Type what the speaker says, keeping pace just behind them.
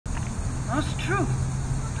Most true.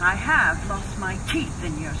 I have lost my teeth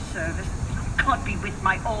in your service. Can't be with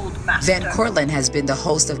my old master. Van Cortlandt has been the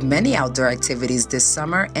host of many outdoor activities this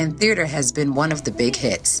summer, and theater has been one of the big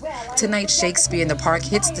hits. Tonight, Shakespeare in the Park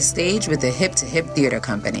hits the stage with the Hip to Hip Theater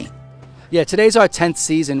Company. Yeah, today's our 10th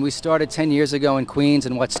season. We started 10 years ago in Queens,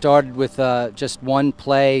 and what started with just one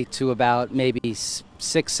play to about maybe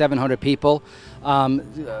 600-700 people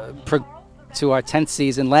to our 10th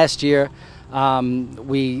season. Last year,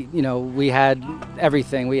 we had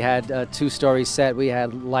everything. We had a two-story set, we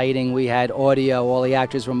had lighting, we had audio, all the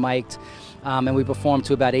actors were mic'd, and we performed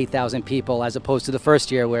to about 8,000 people, as opposed to the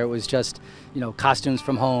first year where it was just, costumes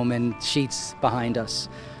from home and sheets behind us.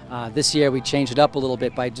 This year we changed it up a little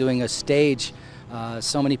bit by doing a stage.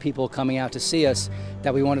 So many people coming out to see us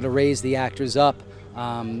that we wanted to raise the actors up,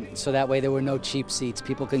 so that way there were no cheap seats.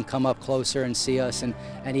 People can come up closer and see us, and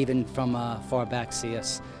even from far back see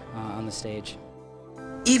us on the stage.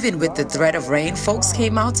 Even with the threat of rain, folks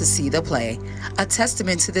came out to see the play, a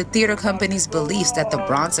testament to the theater company's beliefs that the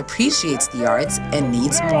Bronx appreciates the arts and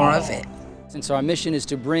needs more of it. And so our mission is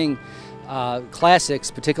to bring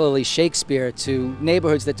classics, particularly Shakespeare, to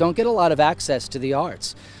neighborhoods that don't get a lot of access to the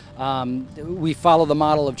arts. We follow the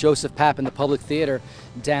model of Joseph Papp in the Public Theater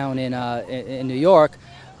down in New York,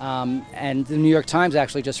 and the New York Times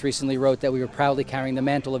actually just recently wrote that we were proudly carrying the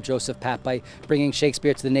mantle of Joseph Papp by bringing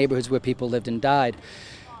Shakespeare to the neighborhoods where people lived and died.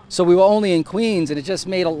 So we were only in Queens, and it just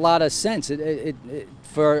made a lot of sense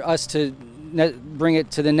for us to bring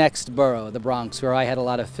it to the next borough, the Bronx, where I had a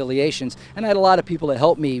lot of affiliations, and I had a lot of people that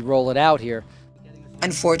helped me roll it out here.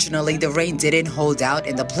 Unfortunately, the rain didn't hold out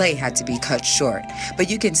and the play had to be cut short, but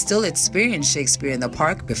you can still experience Shakespeare in the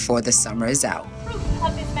Park before the summer is out. Proof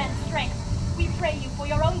of this man's strength. We pray you for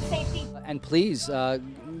your own safety. And please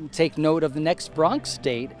take note of the next Bronx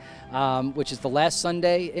date, which is the last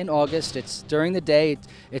Sunday in August. It's during the day.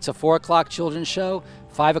 It's a 4 o'clock children's show.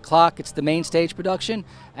 5 o'clock, it's the main stage production,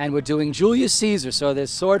 and we're doing Julius Caesar. So there's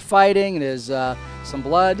sword fighting, there's some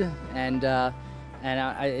blood, and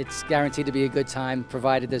it's guaranteed to be a good time,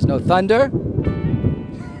 provided there's no thunder,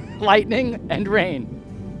 lightning, and rain.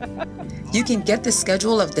 You can get the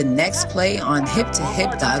schedule of the next play on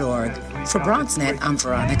hiptohip.org. For BronxNet, I'm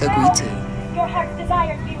Veronica Guiti. Your heart's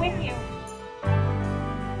desires be with you.